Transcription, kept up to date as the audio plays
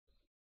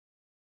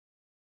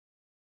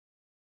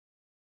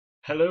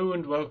Hello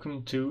and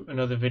welcome to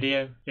another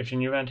video. If you're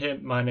new around here,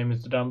 my name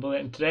is The Dumble,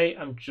 and today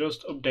I'm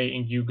just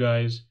updating you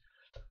guys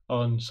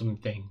on some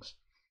things.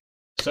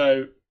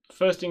 So,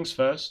 first things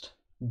first,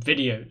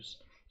 videos.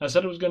 I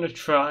said I was going to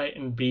try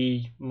and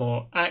be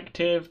more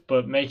active,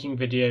 but making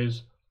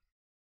videos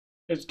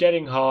is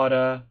getting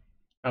harder.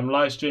 I'm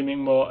live streaming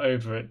more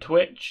over at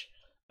Twitch,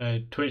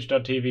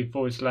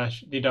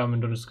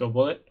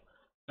 twitch.tv/thediamond_bullet.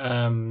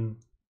 Let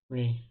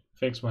me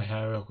fix my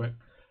hair real quick.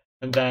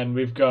 And then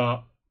we've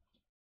got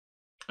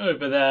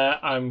over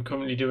there, I'm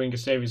currently doing a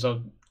series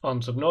on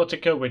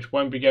Subnautica, which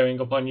won't be going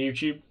up on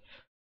YouTube.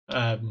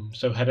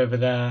 So head over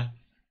there.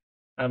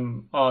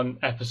 I'm on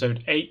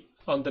episode 8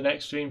 on the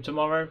next stream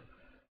tomorrow.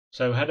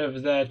 So head over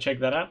there, check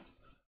that out.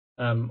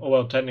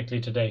 Well,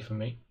 technically today for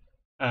me.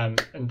 And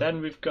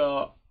then we've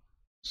got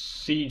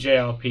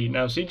CJRP.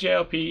 Now,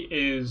 CJRP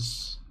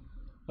is...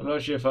 I'm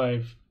not sure if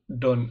I've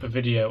done a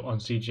video on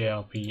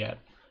CJRP yet.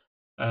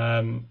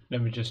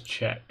 Let me just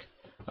check.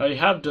 I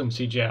have done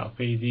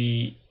CJRP,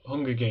 the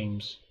Hunger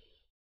Games.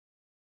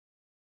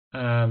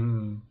 Yeah,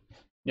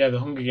 the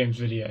Hunger Games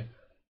video.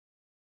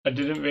 I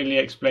didn't really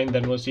explain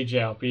then what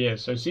CJRP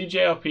is. So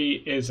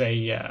CJRP is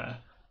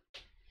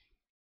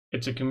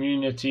it's a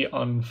community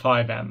on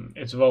FiveM.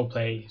 It's a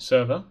roleplay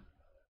server.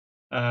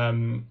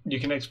 You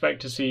can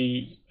expect to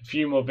see a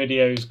few more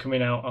videos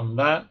coming out on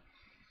that.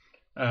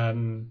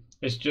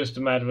 It's just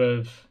a matter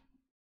of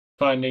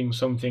finding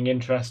something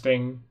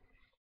interesting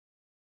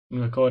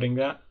and recording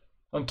that.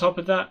 On top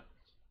of that,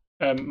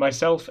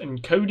 myself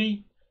and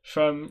Cody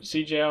from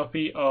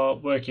CJRP are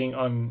working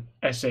on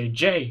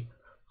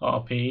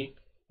SAJRP,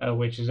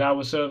 which is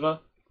our server,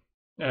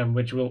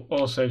 which we'll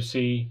also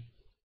see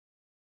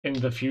in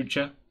the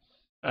future.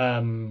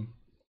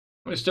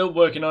 We're still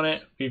working on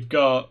it. We've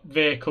got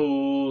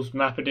vehicles,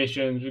 map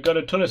additions, we've got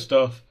a ton of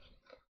stuff.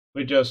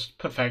 We're just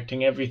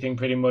perfecting everything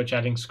pretty much,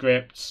 adding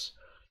scripts,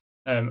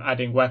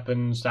 adding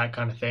weapons, that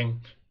kind of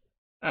thing.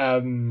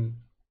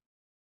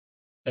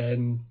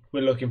 And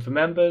we're looking for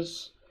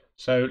members.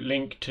 So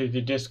link to the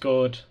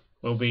Discord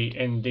will be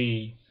in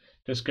the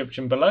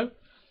description below.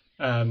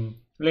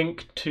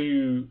 Link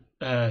to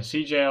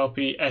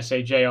CJRP,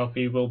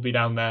 SAJRP will be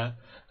down there,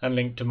 and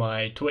link to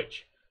my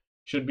Twitch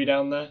should be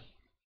down there.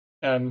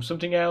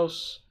 Something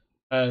else,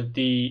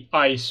 the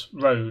Ice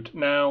Road.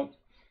 Now,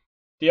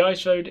 the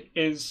Ice Road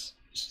is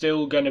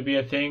still going to be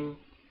a thing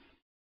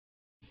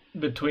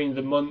between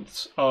the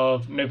months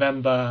of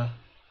November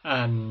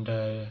and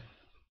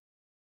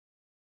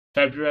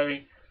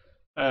February.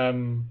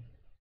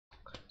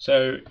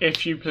 So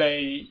if you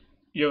play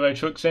Euro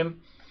Truck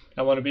Sim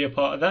and want to be a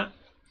part of that,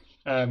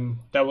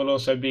 that will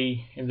also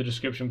be in the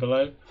description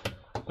below.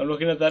 I'm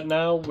looking at that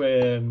now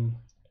with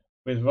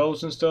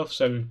roles and stuff.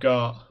 So we've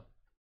got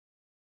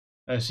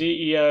a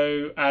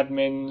CEO,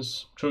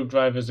 admins, truck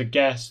drivers, a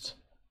guest,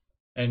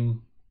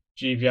 and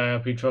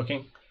GVIRP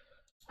trucking.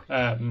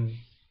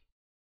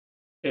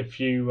 If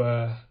you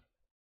are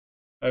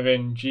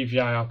in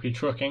GVIRP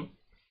trucking,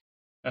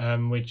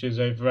 which is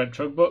over at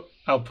Truckbook,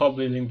 I'll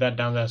probably link that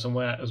down there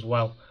somewhere as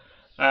well.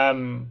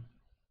 Now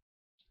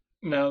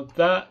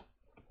that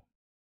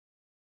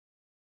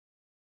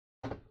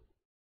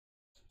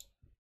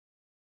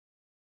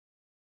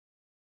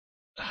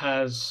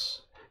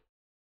has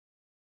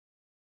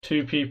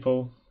 2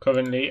 people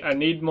currently. I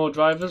need more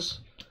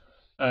drivers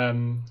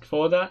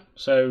for that,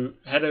 so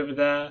head over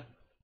there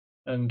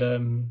and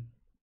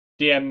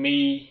DM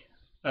me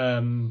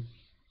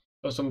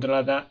or something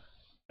like that,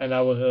 and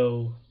I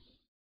will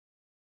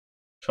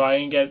try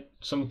and get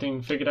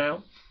something figured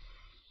out.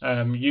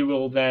 You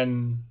will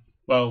then,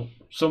 well,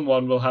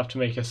 someone will have to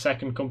make a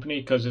second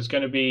company because it's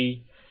going to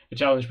be a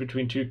challenge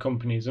between 2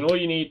 companies, and all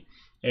you need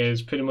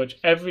is pretty much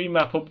every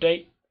map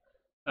update,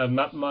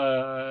 map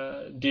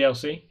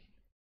DLC,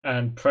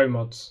 and pro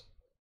mods,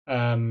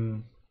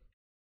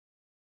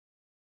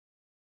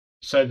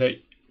 so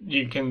that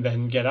you can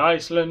then get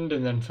Iceland,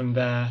 and then from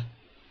there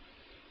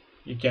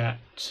you get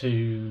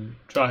to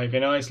drive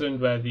in Iceland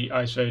where the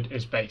Ice Road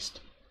is based.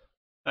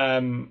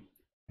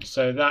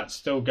 So that's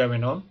still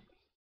going on.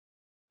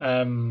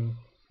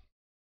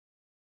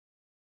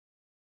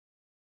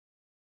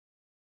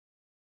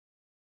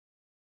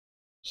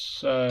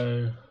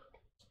 So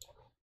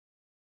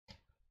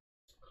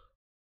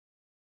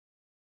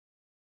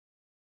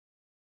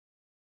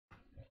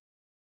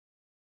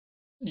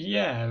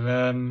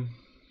yeah,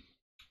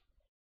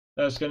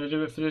 that's going to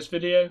do it for this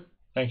video.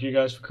 Thank you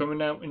guys for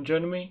coming out and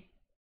joining me,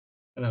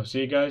 and I'll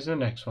see you guys in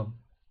the next one.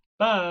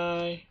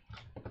 Bye!